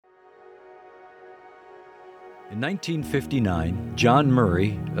In 1959, John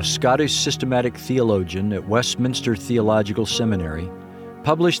Murray, a Scottish systematic theologian at Westminster Theological Seminary,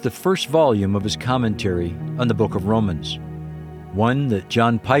 published the first volume of his commentary on the book of Romans, one that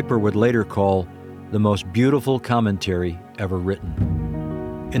John Piper would later call the most beautiful commentary ever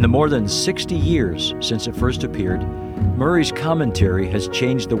written. In the more than 60 years since it first appeared, Murray's commentary has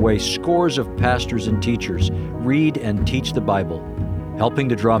changed the way scores of pastors and teachers read and teach the Bible, helping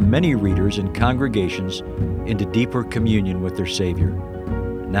to draw many readers and congregations into deeper communion with their Savior.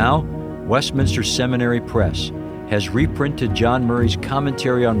 Now, Westminster Seminary Press has reprinted John Murray's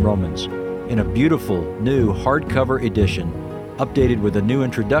commentary on Romans in a beautiful new hardcover edition, updated with a new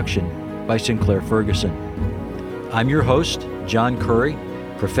introduction by Sinclair Ferguson. I'm your host, John Curry,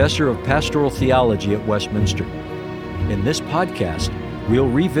 Professor of Pastoral Theology at Westminster. In this podcast, we'll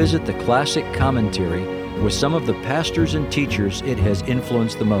revisit the classic commentary with some of the pastors and teachers it has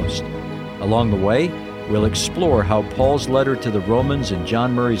influenced the most. Along the way, we'll explore how Paul's letter to the Romans and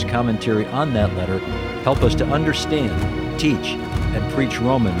John Murray's commentary on that letter help us to understand, teach, and preach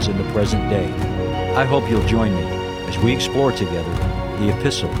Romans in the present day. I hope you'll join me as we explore together the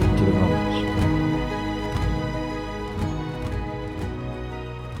Epistle to the Romans.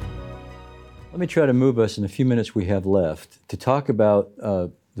 Let me try to move us in the few minutes we have left to talk about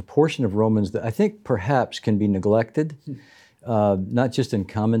the portion of Romans that I think perhaps can be neglected, not just in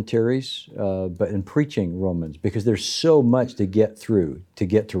commentaries, but in preaching Romans, because there's so much to get through to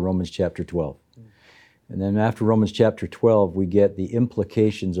get to Romans chapter 12. And then after Romans chapter 12, we get the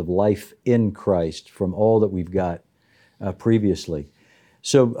implications of life in Christ from all that we've got previously.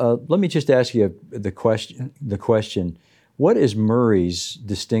 So let me just ask you the question, what is Murray's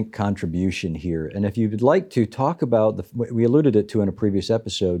distinct contribution here? And if you'd like to talk about, we alluded it to in a previous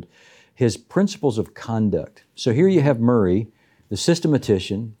episode, his principles of conduct. So here you have Murray, the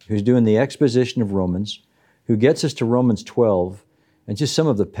systematician, who's doing the exposition of Romans, who gets us to Romans 12, and just some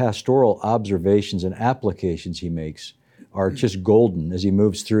of the pastoral observations and applications he makes are just golden as he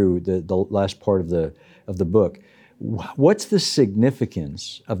moves through the last part of the book. What's the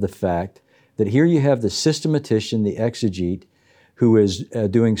significance of the fact that here you have the systematician, the exegete, who is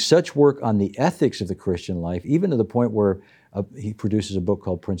doing such work on the ethics of the Christian life, even to the point where he produces a book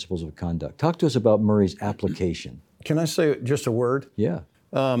called Principles of Conduct. Talk to us about Murray's application. Can I say just a word? Yeah.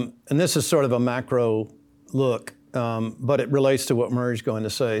 And this is sort of a macro look, but it relates to what Murray's going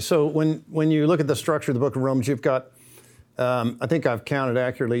to say. So when you look at the structure of the book of Romans, you've got, I think I've counted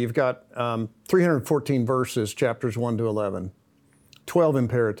accurately, you've got 314 verses, chapters 1 to 11, 12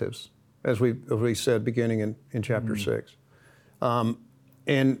 imperatives, as we said, beginning in chapter 6.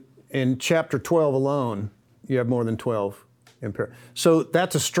 In chapter 12 alone, you have more than 12 imperatives. So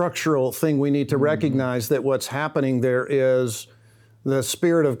that's a structural thing we need to recognize, that what's happening there is the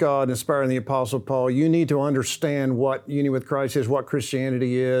Spirit of God inspiring the Apostle Paul. You need to understand what union with Christ is, what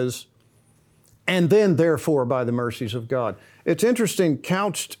Christianity is, and then, therefore, by the mercies of God. It's interesting,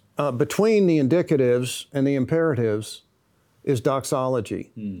 couched between the indicatives and the imperatives is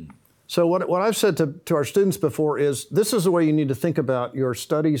doxology. So what I've said to our students before is, this is the way you need to think about your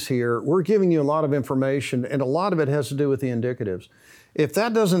studies here. We're giving you a lot of information, and a lot of it has to do with the indicatives. If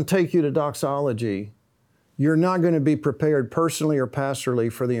that doesn't take you to doxology, you're not going to be prepared personally or pastorally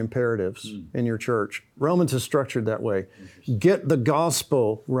for the imperatives in your church. Romans is structured that way. Get the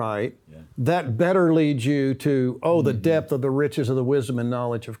gospel right. Yeah. That better leads you to, the depth of the riches of the wisdom and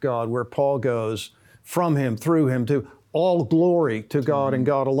knowledge of God, where Paul goes from him, through him, to all glory to God and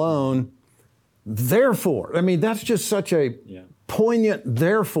God alone. Therefore, that's just such a poignant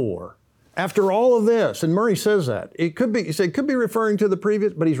therefore. After all of this, and Murray says that, it could be referring to the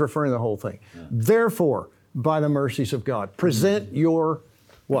previous, but he's referring to the whole thing. Yeah. Therefore, by the mercies of God, present your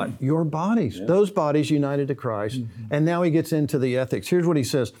what? Your bodies. Yeah. Those bodies united to Christ. And now he gets into the ethics. Here's what he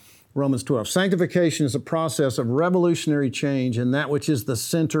says, Romans 12. Sanctification is a process of revolutionary change in that which is the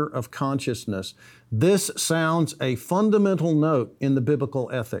center of consciousness. This sounds a fundamental note in the biblical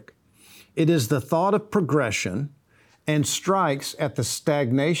ethic. It is the thought of progression and strikes at the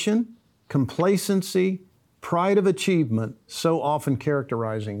stagnation, complacency, pride of achievement so often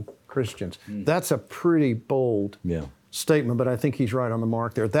characterizing Christians. That's a pretty bold statement, but I think he's right on the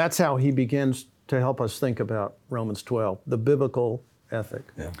mark there. That's how he begins to help us think about Romans 12, the biblical ethic.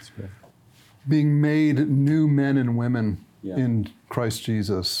 Yeah, that's great. Being made new men and women in Christ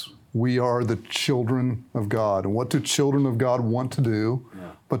Jesus. We are the children of God. And what do children of God want to do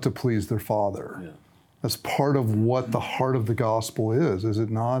but to please their Father? Yeah. That's part of what the heart of the gospel is it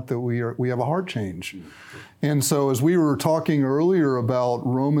not? That we have a heart change. And so as we were talking earlier about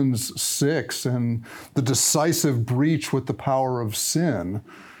Romans 6 and the decisive breach with the power of sin,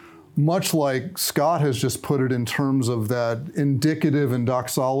 much like Scott has just put it in terms of that indicative and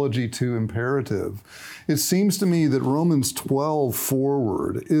doxology to imperative, it seems to me that Romans 12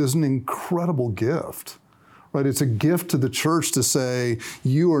 forward is an incredible gift. Right? It's a gift to the church to say,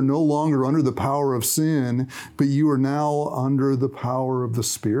 you are no longer under the power of sin, but you are now under the power of the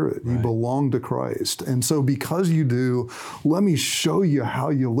Spirit. Right. You belong to Christ. And so because you do, let me show you how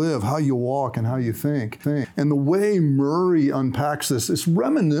you live, how you walk, and how you think. And the way Murray unpacks this is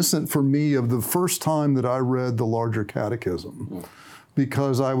reminiscent for me of the first time that I read the larger catechism,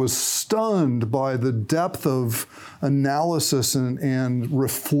 because I was stunned by the depth of analysis and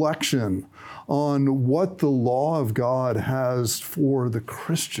reflection on what the law of God has for the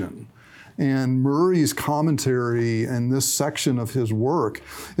Christian. And Murray's commentary in this section of his work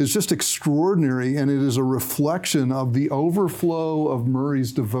is just extraordinary, and it is a reflection of the overflow of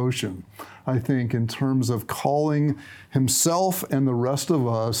Murray's devotion, I think, in terms of calling himself and the rest of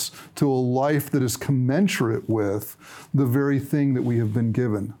us to a life that is commensurate with the very thing that we have been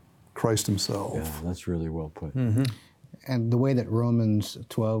given, Christ himself. Yeah, that's really well put. Mm-hmm. And the way that Romans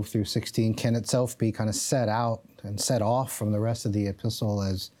 12 through 16 can itself be kind of set out and set off from the rest of the epistle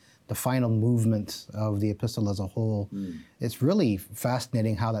as the final movement of the epistle as a whole, it's really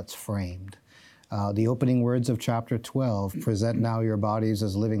fascinating how that's framed. The opening words of chapter 12, present now your bodies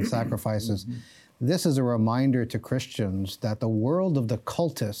as living sacrifices. This is a reminder to Christians that the world of the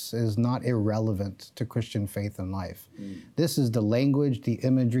cultists is not irrelevant to Christian faith and life. This is the language, the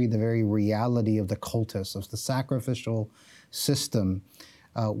imagery, the very reality of the cultists, of the sacrificial system.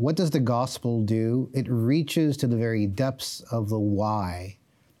 What does the gospel do? It reaches to the very depths of the why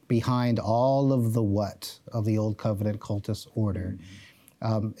behind all of the what of the Old Covenant cultist order.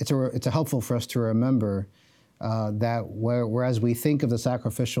 It's helpful for us to remember that whereas we think of the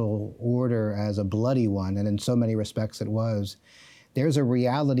sacrificial order as a bloody one, and in so many respects it was, there's a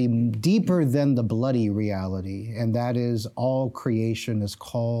reality deeper than the bloody reality, and that is all creation is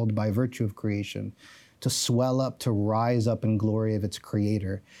called by virtue of creation to swell up, to rise up in glory of its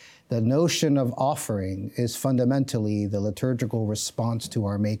creator. The notion of offering is fundamentally the liturgical response to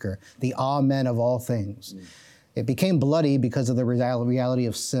our Maker, the Amen of all things. It became bloody because of the reality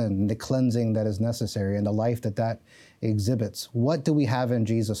of sin, the cleansing that is necessary, and the life that exhibits. What do we have in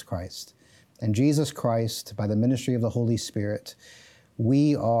Jesus Christ? In Jesus Christ, by the ministry of the Holy Spirit,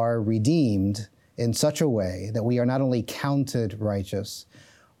 we are redeemed in such a way that we are not only counted righteous,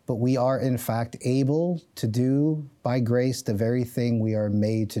 but we are in fact able to do by grace the very thing we are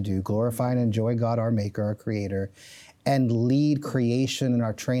made to do, glorify and enjoy God, our Maker, our Creator, and lead creation in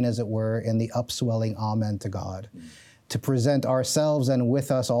our train, as it were, in the upswelling amen to God, to present ourselves and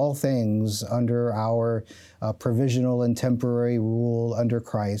with us all things under our provisional and temporary rule under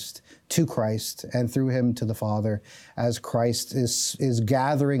Christ, to Christ, and through him to the Father, as Christ is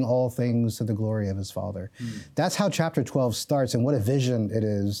gathering all things to the glory of his Father. That's how chapter 12 starts, and what a vision it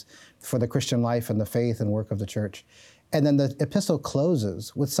is for the Christian life and the faith and work of the church. And then the epistle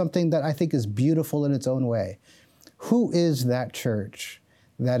closes with something that I think is beautiful in its own way. Who is that church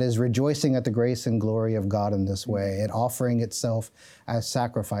that is rejoicing at the grace and glory of God in this way and offering itself as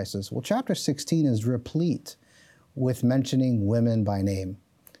sacrifices? Well, chapter 16 is replete with mentioning women by name,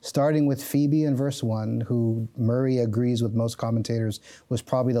 starting with Phoebe in verse 1, who Murray agrees with most commentators was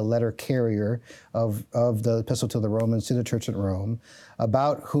probably the letter carrier of the epistle to the Romans, to the church at Rome,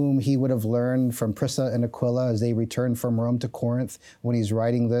 about whom he would have learned from Prisca and Aquila as they returned from Rome to Corinth when he's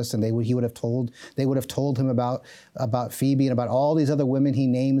writing this, and they would have told him about Phoebe and about all these other women he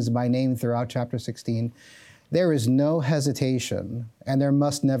names by name throughout chapter 16. There is no hesitation, and there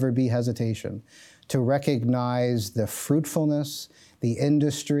must never be hesitation, to recognize the fruitfulness, the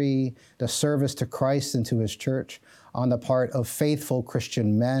industry, the service to Christ and to his church on the part of faithful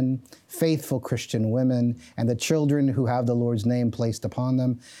Christian men, faithful Christian women, and the children who have the Lord's name placed upon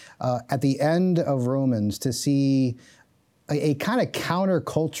them. At the end of Romans, to see a kind of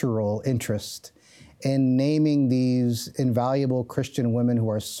countercultural interest in naming these invaluable Christian women who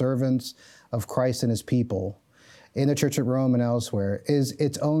are servants of Christ and his people in the church at Rome and elsewhere is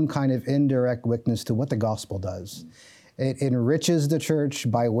its own kind of indirect witness to what the gospel does. It enriches the church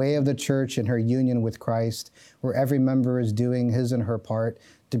by way of the church in her union with Christ, where every member is doing his and her part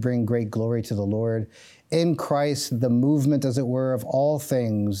to bring great glory to the Lord. In Christ, the movement, as it were, of all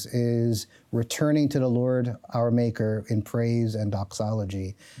things is returning to the Lord, our Maker, in praise and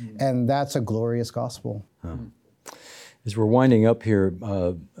doxology. And that's a glorious gospel. As we're winding up here,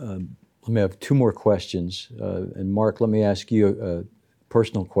 let me have two more questions. And Mark, let me ask you a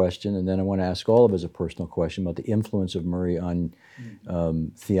personal question, and then I want to ask all of us a personal question about the influence of Murray on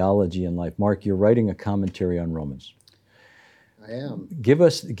theology and life. Mark, you're writing a commentary on Romans. I am. Give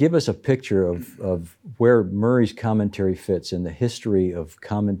us a picture of where Murray's commentary fits in the history of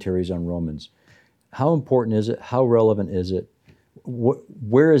commentaries on Romans. How important is it? How relevant is it?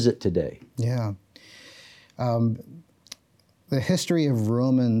 Where is it today? Yeah. The history of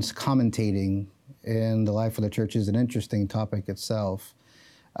Romans commentating in the life of the church is an interesting topic itself.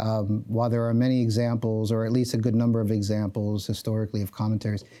 While there are many examples, or at least a good number of examples historically of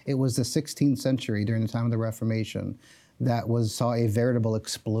commentaries, it was the 16th century, during the time of the Reformation, that saw a veritable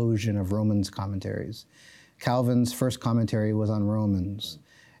explosion of Romans commentaries. Calvin's first commentary was on Romans,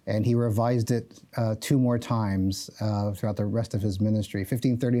 and he revised it 2 more times throughout the rest of his ministry.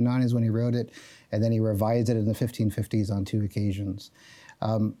 1539 is when he wrote it, and then he revised it in the 1550s on 2 occasions.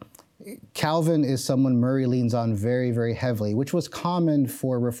 Calvin is someone Murray leans on very, very heavily, which was common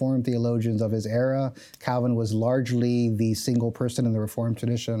for Reformed theologians of his era. Calvin was largely the single person in the Reformed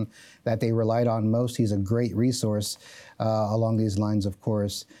tradition that they relied on most. He's a great resource along these lines, of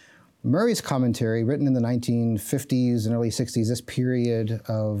course. Murray's commentary, written in the 1950s and early 60s, this period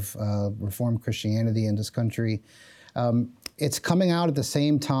of Reformed Christianity in this country, it's coming out at the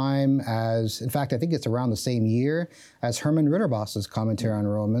same time as, in fact, I think it's around the same year as Herman Ritterboss's commentary on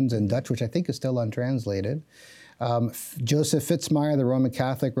Romans in Dutch, which I think is still untranslated. Joseph Fitzmyer, the Roman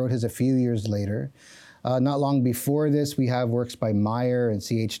Catholic, wrote his a few years later. Not long before this, we have works by Meyer and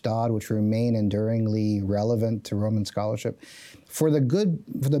C.H. Dodd, which remain enduringly relevant to Roman scholarship. For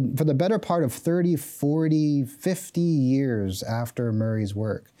the better part of 30, 40, 50 years after Murray's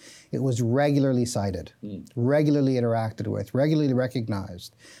work, it was regularly cited, regularly interacted with, regularly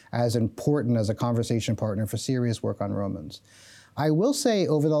recognized as important as a conversation partner for serious work on Romans. I will say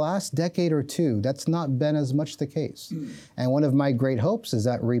over the last decade or two, that's not been as much the case. And one of my great hopes is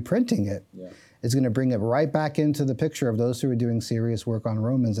that reprinting it is going to bring it right back into the picture of those who are doing serious work on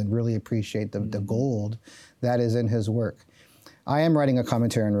Romans and really appreciate the gold that is in his work. I am writing a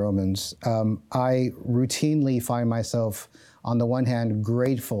commentary on Romans. I routinely find myself, on the one hand,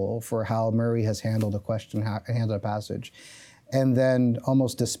 grateful for how Murray has handled a question, handled a passage, and then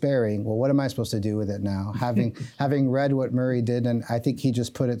almost despairing, well, what am I supposed to do with it now? Having read what Murray did, and I think he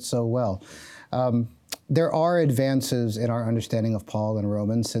just put it so well. There are advances in our understanding of Paul and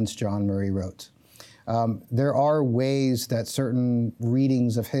Romans since John Murray wrote. There are ways that certain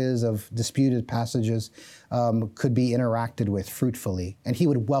readings of his, of disputed passages, could be interacted with fruitfully, and he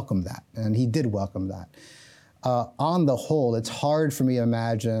would welcome that, and he did welcome that. On the whole, it's hard for me to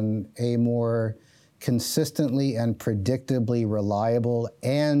imagine a more consistently and predictably reliable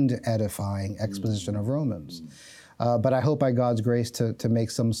and edifying exposition of Romans. But I hope by God's grace to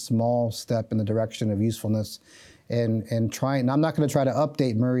make some small step in the direction of usefulness and trying. I'm not going to try to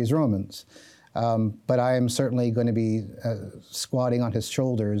update Murray's Romans, but I am certainly going to be squatting on his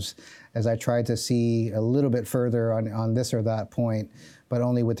shoulders as I try to see a little bit further on this or that point, but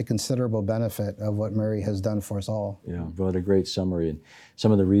only with the considerable benefit of what Murray has done for us all. Yeah, what a great summary. And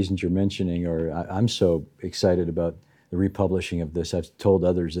some of the reasons you're mentioning are, I'm so excited about the republishing of this. I've told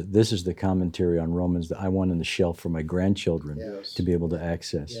others that this is the commentary on Romans that I want on the shelf for my grandchildren to be able to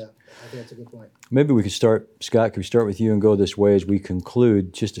access. Yeah, I think that's a good point. Maybe we could start, Scott, could we start with you and go this way as we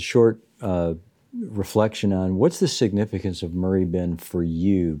conclude? Just a short reflection on what's the significance of Murray been for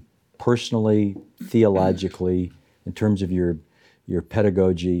you personally, theologically, in terms of your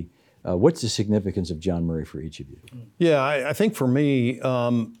pedagogy. What's the significance of John Murray for each of you? Yeah, I think for me,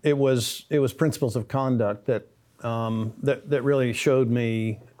 it was principles of conduct that really showed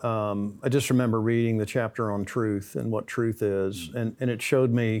me. I just remember reading the chapter on truth and what truth is, and it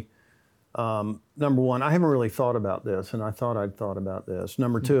showed me. Number one, I haven't really thought about this, and I thought I'd thought about this.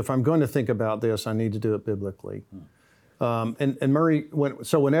 Number two, if I'm going to think about this, I need to do it biblically. And Murray,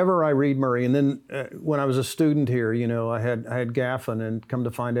 so whenever I read Murray, and then when I was a student here, I had Gaffin, and come to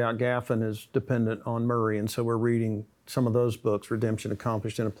find out Gaffin is dependent on Murray, and so we're reading some of those books, Redemption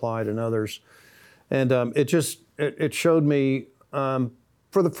Accomplished and Applied, and others, and it showed me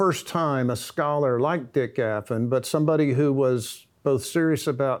for the first time a scholar like Dick Gaffin, but somebody who was both serious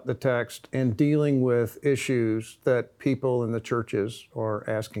about the text and dealing with issues that people in the churches are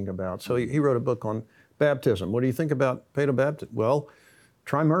asking about. So he wrote a book on baptism. What do you think about paedobaptism? Well,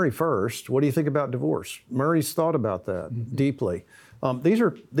 try Murray first. What do you think about divorce? Murray's thought about that deeply. These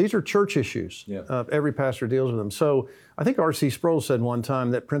are church issues. Yeah. Every pastor deals with them. So I think R.C. Sproul said one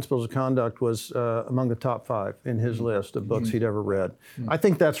time that Principles of Conduct was among the top 5 in his list of books he'd ever read. I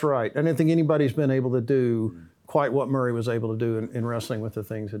think that's right. I don't think anybody's been able to do quite what Murray was able to do in wrestling with the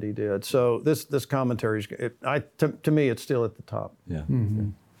things that he did. So this commentary, to me, it's still at the top. Yeah. Mm-hmm.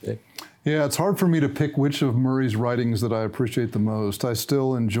 Okay. Yeah, it's hard for me to pick which of Murray's writings that I appreciate the most. I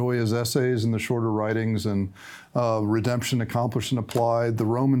still enjoy his essays and the shorter writings, and Redemption Accomplished and Applied. The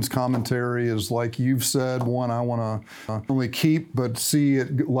Romans commentary is, like you've said, one I want to not only keep, but see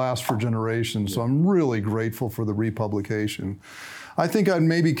it last for generations. So I'm really grateful for the republication. I think I'd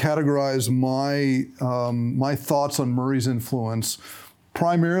maybe categorize my thoughts on Murray's influence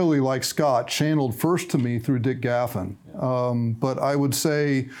primarily, like Scott, channeled first to me through Dick Gaffin. But I would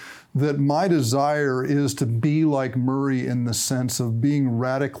say that my desire is to be like Murray in the sense of being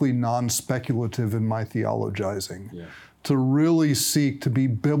radically non-speculative in my theologizing, to really seek to be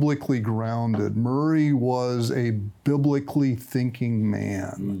biblically grounded. Murray was a biblically thinking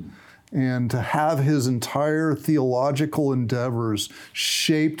man. And to have his entire theological endeavors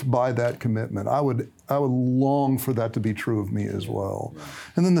shaped by that commitment, I would long for that to be true of me as well.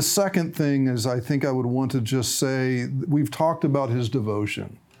 And then the second thing is, I think I would want to just say, we've talked about his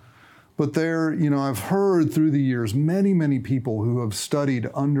devotion. But there, I've heard through the years many people who have studied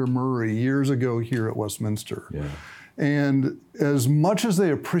under Murray years ago here at Westminster. And as much as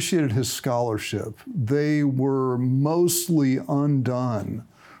they appreciated his scholarship, they were mostly undone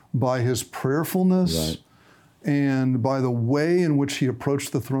by his prayerfulness and by the way in which he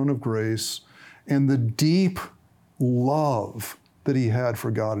approached the throne of grace and the deep love that he had for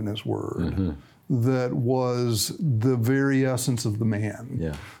God and his word. That was the very essence of the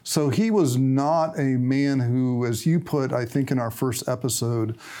man. So he was not a man who, as you put, I think in our first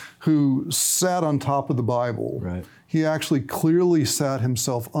episode, who sat on top of the Bible. He actually clearly sat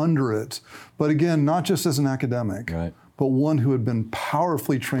himself under it, but again, not just as an academic, but one who had been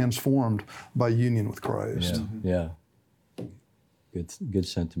powerfully transformed by union with Christ. Good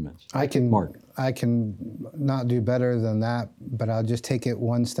sentiments. I can Mark. I can not do better than that, but I'll just take it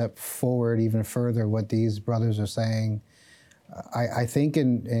one step forward even further, what these brothers are saying. I think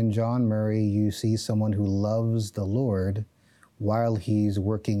in John Murray, you see someone who loves the Lord while he's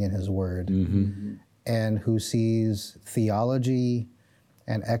working in his word, and who sees theology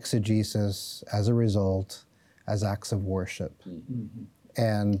and exegesis as a result as acts of worship.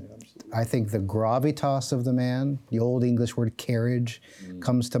 And I think the gravitas of the man, the old English word carriage,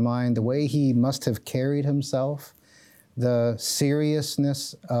 comes to mind. The way he must have carried himself, the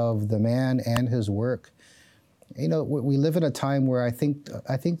seriousness of the man and his work. We live in a time where I think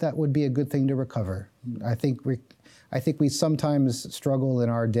that would be a good thing to recover. I think we sometimes struggle in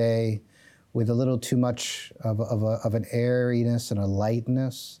our day with a little too much of an airiness and a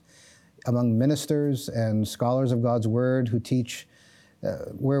lightness among ministers and scholars of God's word who teach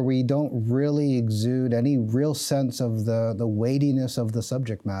where we don't really exude any real sense of the weightiness of the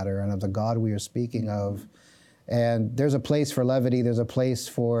subject matter and of the God we are speaking of. And there's a place for levity, there's a place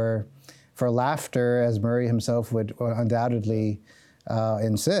for laughter, as Murray himself would undoubtedly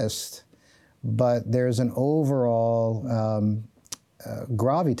insist, but there's an overall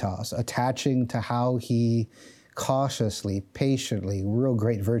gravitas attaching to how he cautiously, patiently, real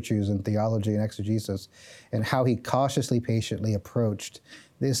great virtues in theology and exegesis, and how he cautiously, patiently approached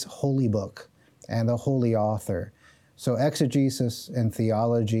this holy book and the holy author. So exegesis and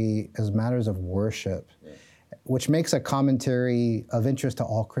theology as matters of worship, which makes a commentary of interest to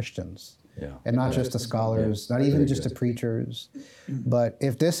all Christians, and not just to scholars, not even just to preachers. But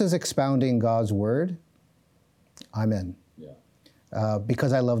if this is expounding God's word, I'm in.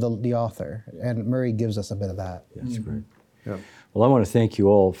 Because I love the author, and Murray gives us a bit of that. That's great. Well, I want to thank you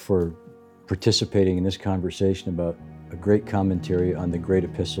all for participating in this conversation about a great commentary on the great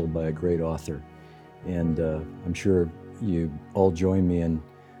epistle by a great author. And I'm sure you all join me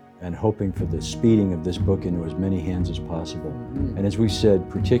in hoping for the speeding of this book into as many hands as possible. And as we said,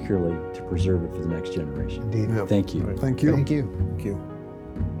 particularly to preserve it for the next generation. Indeed. Thank you. Thank you. Thank you. Thank you.